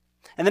 defensive.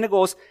 And then it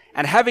goes,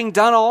 and having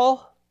done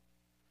all,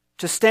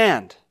 to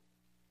stand,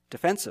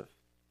 defensive.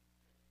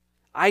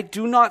 I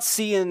do not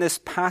see in this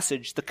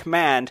passage the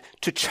command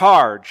to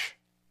charge.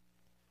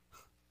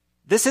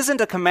 This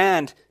isn't a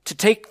command to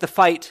take the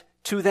fight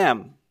to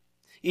them.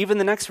 Even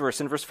the next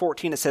verse, in verse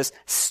 14, it says,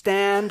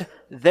 stand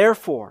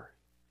therefore.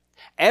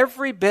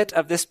 Every bit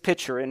of this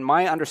picture, in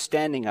my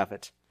understanding of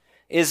it,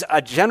 is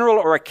a general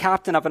or a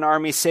captain of an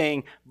army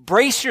saying,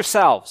 brace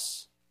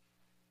yourselves,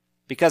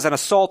 because an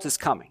assault is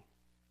coming.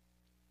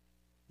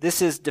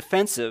 This is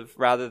defensive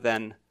rather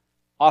than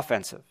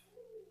offensive.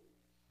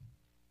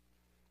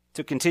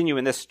 To continue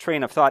in this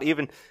train of thought,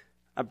 even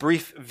a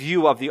brief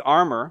view of the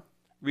armor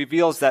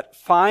reveals that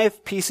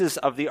 5 pieces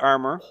of the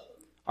armor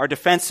are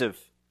defensive.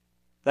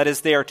 That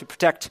is, they are to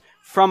protect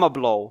from a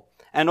blow,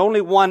 and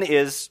only one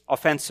is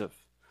offensive.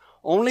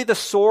 Only the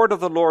sword of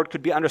the Lord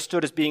could be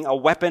understood as being a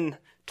weapon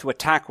to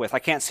attack with. I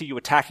can't see you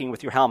attacking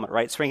with your helmet,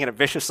 right? Swinging it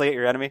viciously at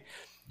your enemy.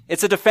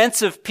 It's a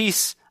defensive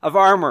piece of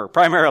armor,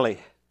 primarily,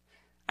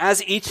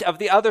 as each of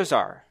the others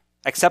are,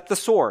 except the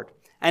sword.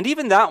 And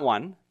even that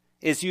one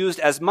is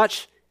used as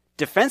much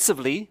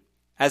defensively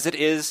as it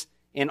is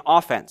in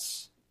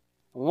offense.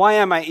 Why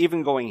am I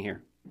even going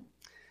here?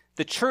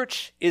 The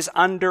church is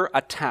under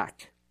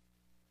attack.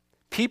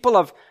 People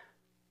of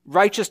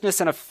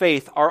righteousness and of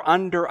faith are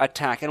under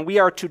attack, and we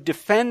are to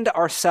defend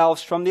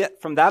ourselves from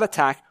that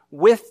attack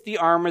with the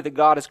armor that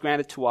God has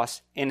granted to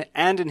us and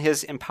in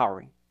his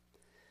empowering.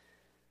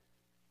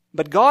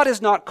 But God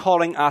is not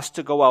calling us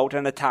to go out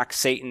and attack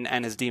Satan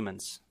and his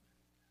demons.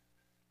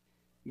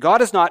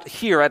 God is not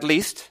here, at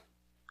least,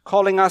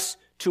 calling us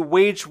to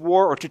wage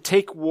war or to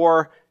take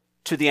war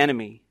to the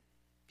enemy.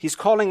 He's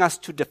calling us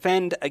to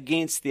defend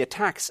against the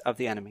attacks of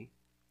the enemy.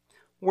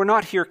 We're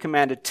not here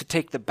commanded to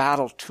take the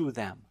battle to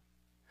them.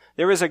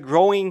 There is a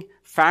growing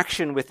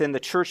faction within the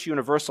Church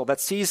Universal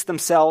that sees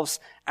themselves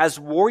as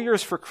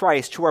warriors for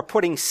Christ who are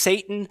putting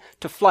Satan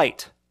to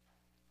flight.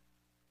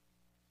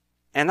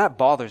 And that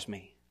bothers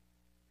me.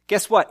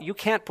 Guess what? You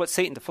can't put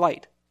Satan to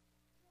flight.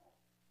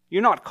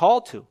 You're not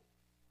called to.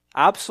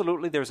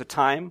 Absolutely, there's a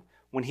time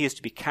when he is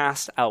to be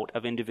cast out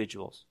of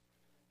individuals.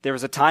 There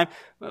is a time,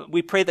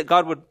 we pray that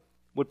God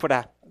would put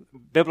a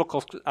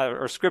biblical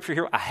or scripture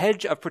here, a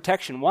hedge of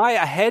protection. Why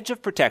a hedge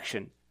of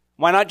protection?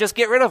 Why not just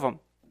get rid of them?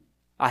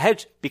 A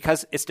hedge,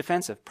 because it's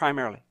defensive,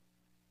 primarily.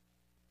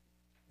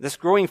 This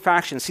growing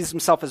faction sees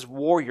himself as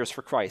warriors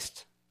for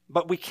Christ.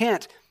 But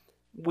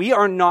we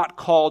are not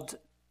called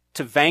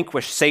to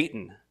vanquish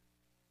Satan.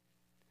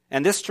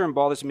 And this term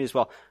bothers me as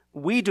well.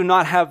 We do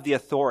not have the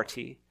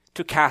authority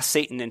to cast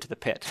Satan into the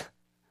pit.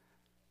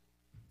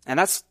 And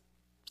that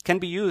can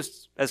be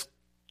used as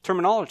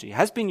terminology,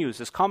 has been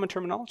used as common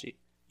terminology.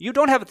 You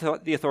don't have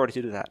the authority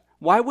to do that.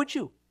 Why would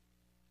you?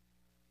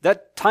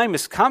 That time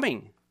is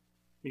coming.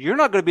 You're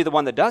not going to be the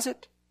one that does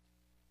it.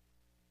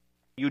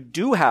 You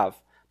do have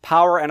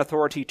power and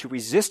authority to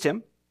resist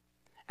him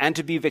and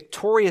to be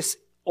victorious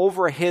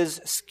over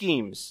his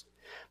schemes.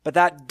 But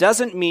that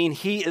doesn't mean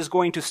he is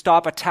going to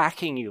stop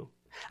attacking you.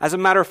 As a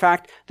matter of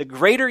fact, the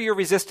greater your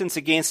resistance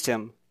against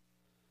him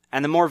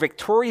and the more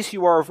victorious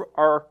you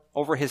are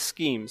over his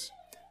schemes,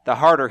 the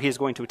harder he is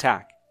going to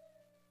attack.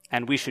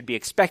 And we should be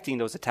expecting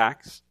those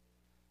attacks,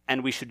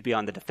 and we should be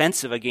on the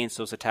defensive against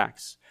those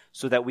attacks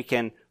so that we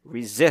can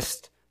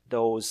resist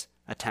those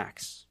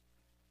attacks.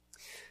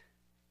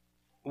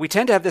 We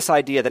tend to have this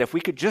idea that if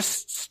we could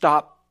just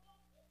stop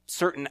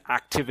certain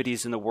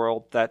activities in the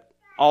world, that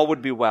all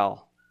would be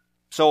well.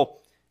 So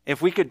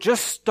if we could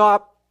just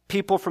stop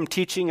people from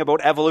teaching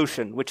about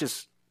evolution, which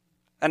is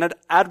an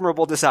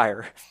admirable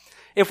desire,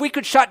 if we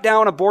could shut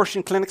down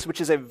abortion clinics,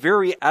 which is a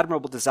very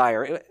admirable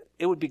desire,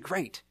 it would be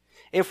great.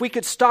 If we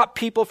could stop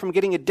people from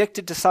getting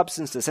addicted to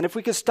substances, and if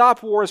we could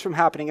stop wars from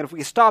happening, and if we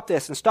could stop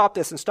this and stop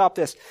this and stop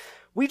this,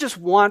 we just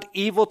want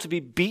evil to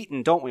be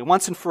beaten, don't we,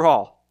 once and for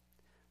all.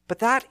 But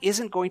that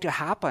isn't going to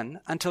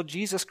happen until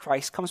Jesus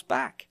Christ comes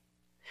back.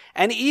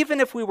 And even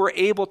if we were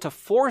able to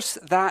force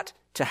that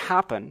to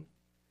happen,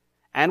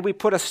 and we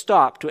put a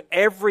stop to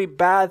every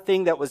bad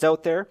thing that was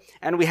out there,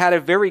 and we had a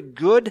very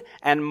good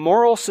and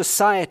moral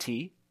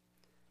society,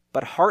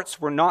 but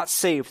hearts were not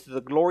saved through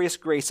the glorious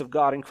grace of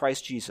God in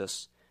Christ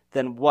Jesus,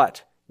 then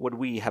what would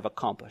we have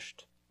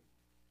accomplished?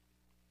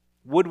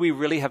 Would we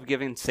really have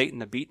given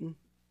Satan a beating?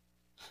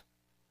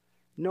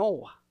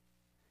 No.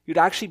 You'd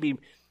actually be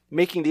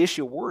making the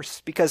issue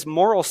worse, because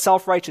moral,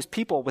 self-righteous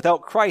people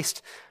without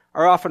Christ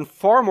are often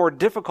far more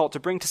difficult to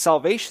bring to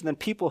salvation than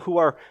people who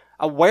are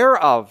aware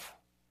of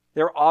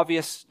their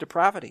obvious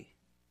depravity.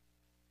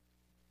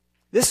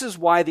 This is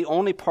why the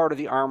only part of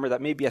the armor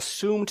that may be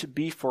assumed to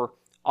be for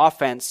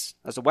offense,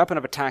 as a weapon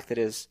of attack that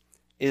is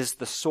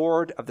the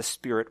sword of the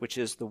Spirit, which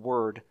is the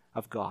Word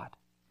of God.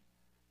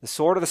 The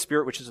sword of the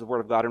Spirit, which is the Word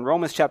of God. In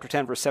Romans chapter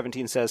 10, verse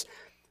 17 says,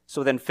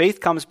 "So then faith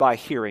comes by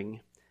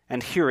hearing,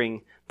 and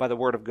hearing by the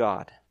Word of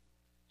God."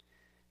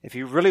 If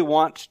you really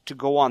want to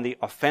go on the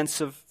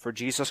offensive for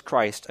Jesus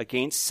Christ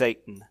against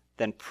Satan,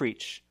 then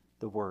preach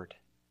the Word.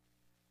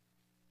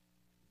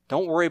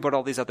 Don't worry about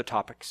all these other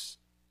topics.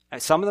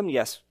 Some of them,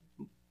 yes,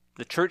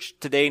 the church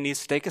today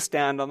needs to take a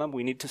stand on them.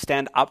 We need to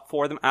stand up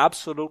for them,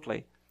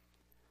 absolutely.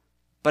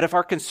 But if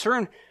our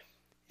concern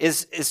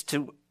is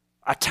to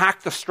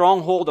attack the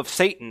stronghold of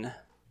Satan,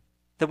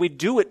 then we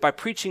do it by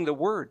preaching the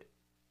Word,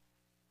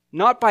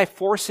 not by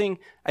forcing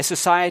a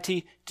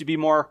society to be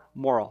more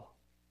moral.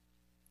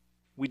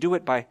 We do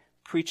it by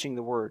preaching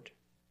the Word.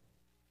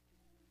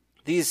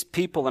 These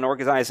people and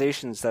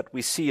organizations that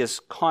we see as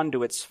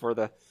conduits for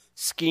the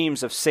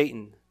schemes of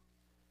Satan,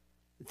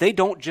 they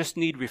don't just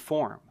need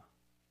reform.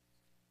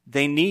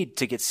 They need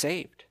to get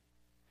saved.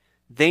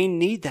 They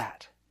need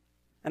that.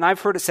 And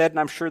I've heard it said, and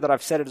I'm sure that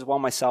I've said it as well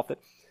myself, that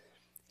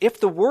if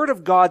the Word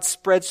of God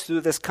spreads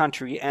through this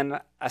country and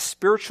a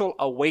spiritual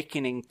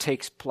awakening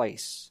takes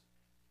place,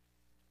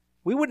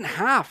 we wouldn't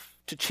have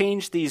to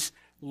change these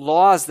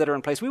laws that are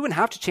in place. We wouldn't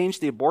have to change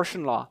the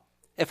abortion law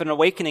if an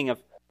awakening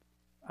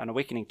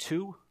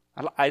to,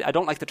 I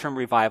don't like the term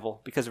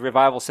revival, because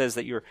revival says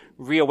that you're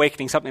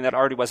reawakening something that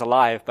already was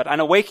alive, but an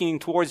awakening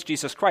towards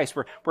Jesus Christ,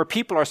 where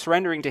people are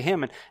surrendering to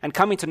Him and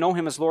coming to know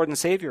Him as Lord and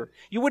Savior.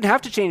 You wouldn't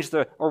have to change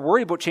or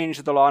worry about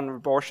changing the law on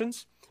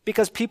abortions,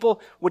 because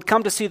people would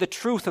come to see the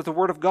truth of the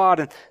Word of God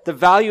and the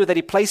value that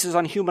He places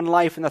on human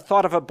life, and the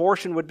thought of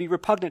abortion would be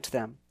repugnant to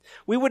them.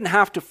 We wouldn't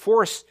have to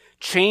force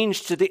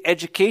change to the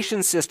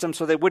education system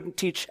so they wouldn't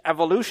teach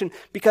evolution,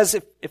 because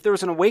if there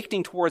was an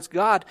awakening towards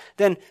God,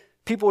 then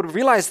people would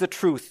realize the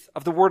truth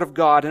of the Word of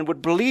God and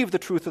would believe the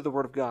truth of the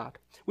Word of God.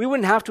 We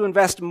wouldn't have to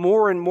invest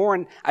more and more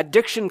in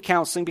addiction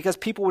counseling because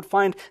people would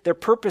find their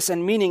purpose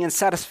and meaning and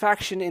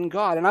satisfaction in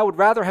God. And I would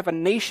rather have a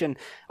nation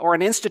or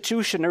an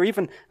institution or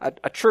even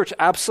a church,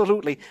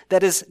 absolutely,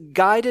 that is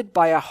guided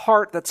by a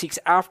heart that seeks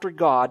after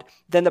God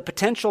than the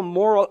potential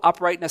moral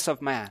uprightness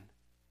of man.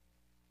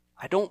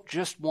 I don't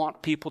just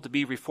want people to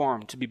be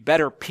reformed, to be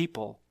better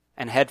people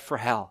and head for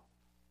hell.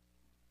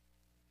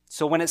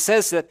 So when it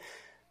says that,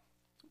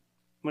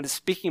 when it's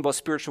speaking about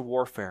spiritual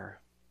warfare,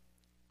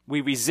 we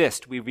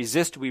resist,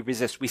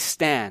 we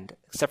stand,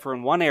 except for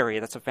in one area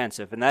that's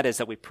offensive, and that is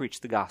that we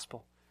preach the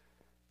gospel,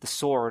 the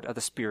sword of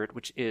the Spirit,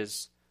 which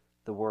is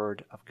the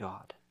Word of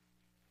God.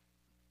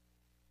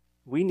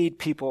 We need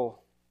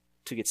people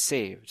to get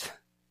saved,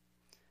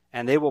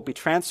 and they will be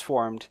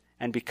transformed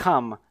and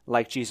become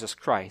like Jesus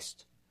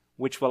Christ,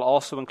 which will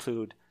also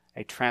include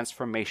a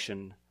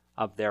transformation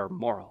of their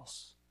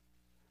morals,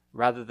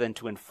 rather than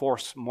to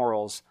enforce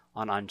morals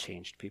on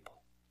unchanged people.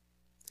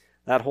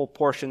 That whole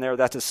portion there,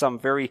 that is some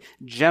very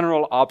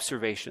general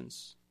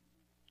observations.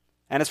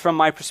 And it's from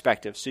my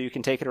perspective, so you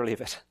can take it or leave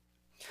it.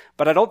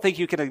 But I don't think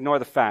you can ignore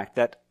the fact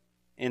that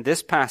in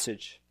this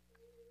passage,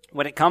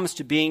 when it comes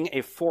to being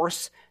a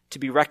force to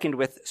be reckoned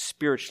with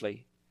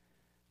spiritually,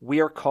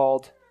 we are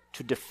called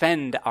to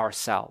defend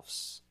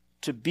ourselves,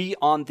 to be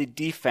on the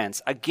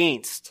defense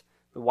against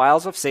the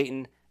wiles of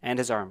Satan and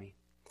his army.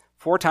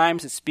 4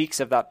 times it speaks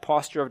of that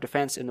posture of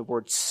defense in the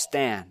word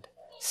stand.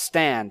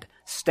 Stand,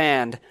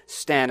 stand,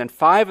 stand. And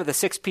 5 of the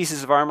 6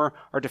 pieces of armor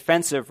are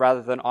defensive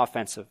rather than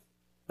offensive.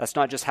 That's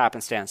not just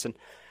happenstance. And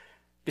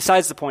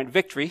besides the point,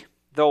 victory,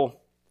 though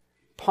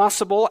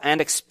possible and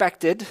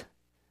expected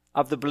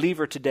of the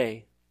believer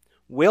today,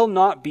 will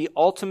not be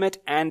ultimate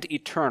and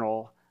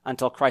eternal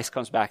until Christ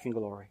comes back in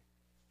glory.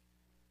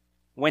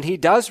 When he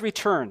does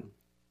return,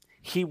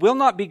 he will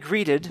not be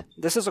greeted,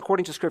 this is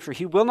according to Scripture,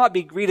 he will not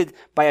be greeted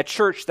by a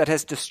church that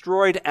has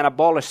destroyed and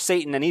abolished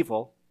Satan and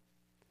evil,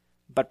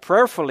 but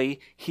prayerfully,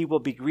 he will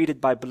be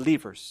greeted by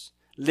believers,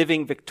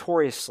 living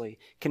victoriously,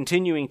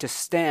 continuing to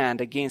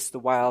stand against the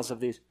wiles of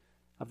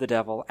the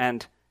devil,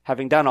 and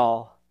having done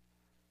all,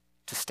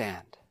 to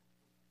stand.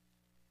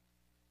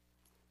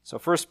 So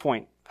first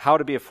point, how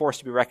to be a force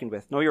to be reckoned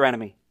with. Know your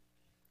enemy.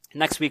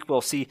 Next week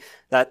we'll see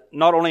that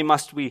not only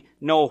must we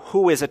know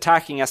who is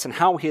attacking us and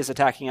how he is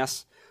attacking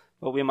us,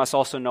 but we must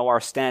also know our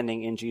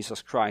standing in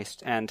Jesus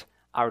Christ and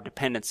our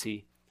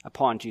dependency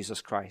upon Jesus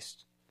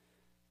Christ.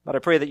 But I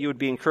pray that you would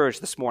be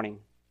encouraged this morning.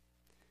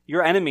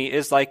 Your enemy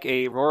is like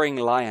a roaring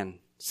lion,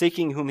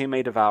 seeking whom he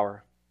may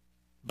devour.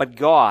 But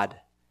God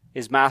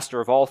is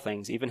master of all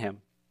things, even him,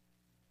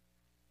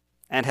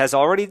 and has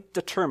already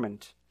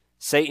determined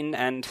Satan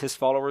and his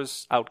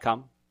followers'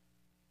 outcome.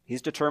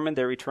 He's determined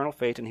their eternal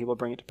fate, and he will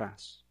bring it to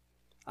pass.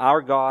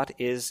 Our God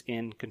is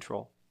in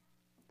control,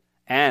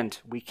 and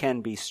we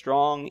can be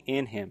strong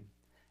in him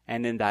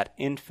and in that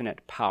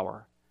infinite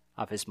power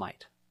of his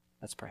might.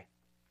 Let's pray.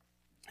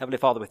 Heavenly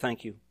Father, we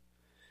thank you.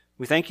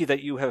 We thank you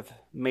that you have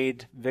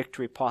made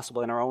victory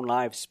possible in our own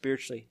lives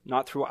spiritually,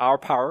 not through our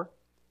power,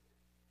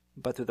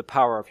 but through the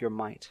power of your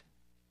might.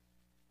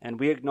 And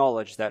we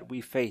acknowledge that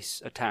we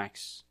face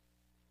attacks.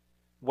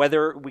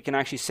 Whether we can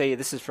actually say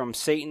this is from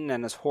Satan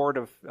and his horde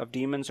of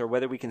demons, or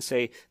whether we can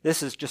say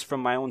this is just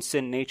from my own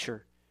sin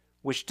nature,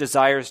 which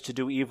desires to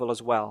do evil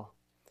as well.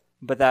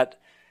 But that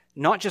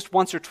not just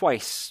once or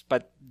twice,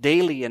 but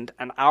daily and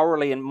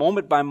hourly and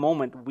moment by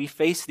moment, we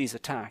face these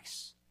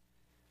attacks.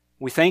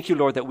 We thank you,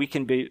 Lord, that we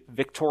can be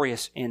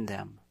victorious in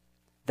them,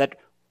 that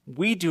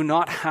we do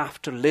not have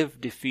to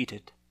live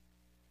defeated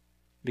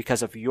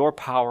because of your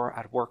power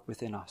at work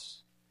within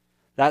us.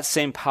 That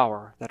same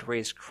power that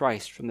raised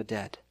Christ from the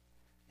dead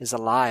is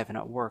alive and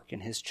at work in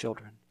his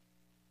children.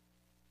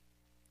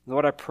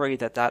 Lord, I pray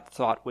that that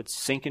thought would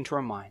sink into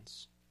our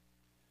minds,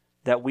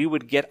 that we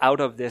would get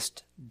out of this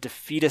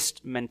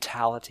defeatist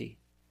mentality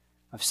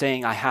of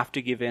saying, I have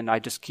to give in, I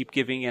just keep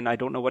giving in, I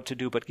don't know what to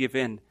do but give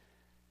in.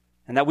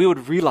 And that we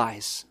would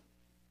realize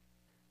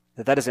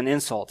that that is an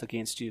insult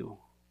against you,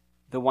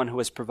 the one who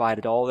has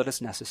provided all that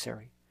is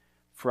necessary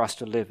for us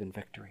to live in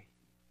victory.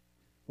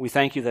 We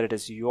thank you that it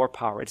is your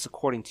power, it is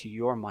according to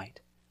your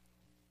might.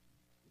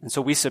 And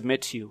so we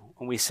submit to you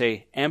and we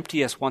say,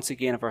 empty us once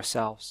again of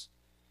ourselves.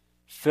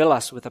 Fill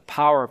us with the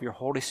power of your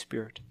Holy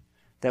Spirit,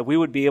 that we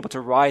would be able to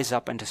rise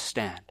up and to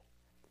stand.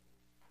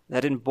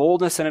 That in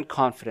boldness and in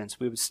confidence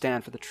we would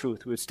stand for the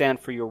truth, we would stand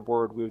for your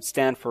word, we would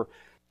stand for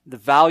the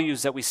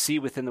values that we see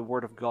within the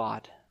Word of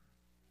God,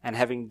 and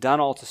having done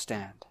all to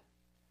stand,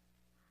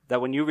 that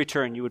when you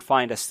return, you would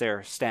find us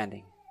there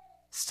standing,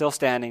 still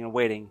standing and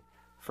waiting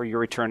for your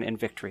return in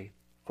victory.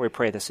 For we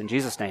pray this in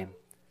Jesus' name.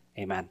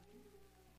 Amen.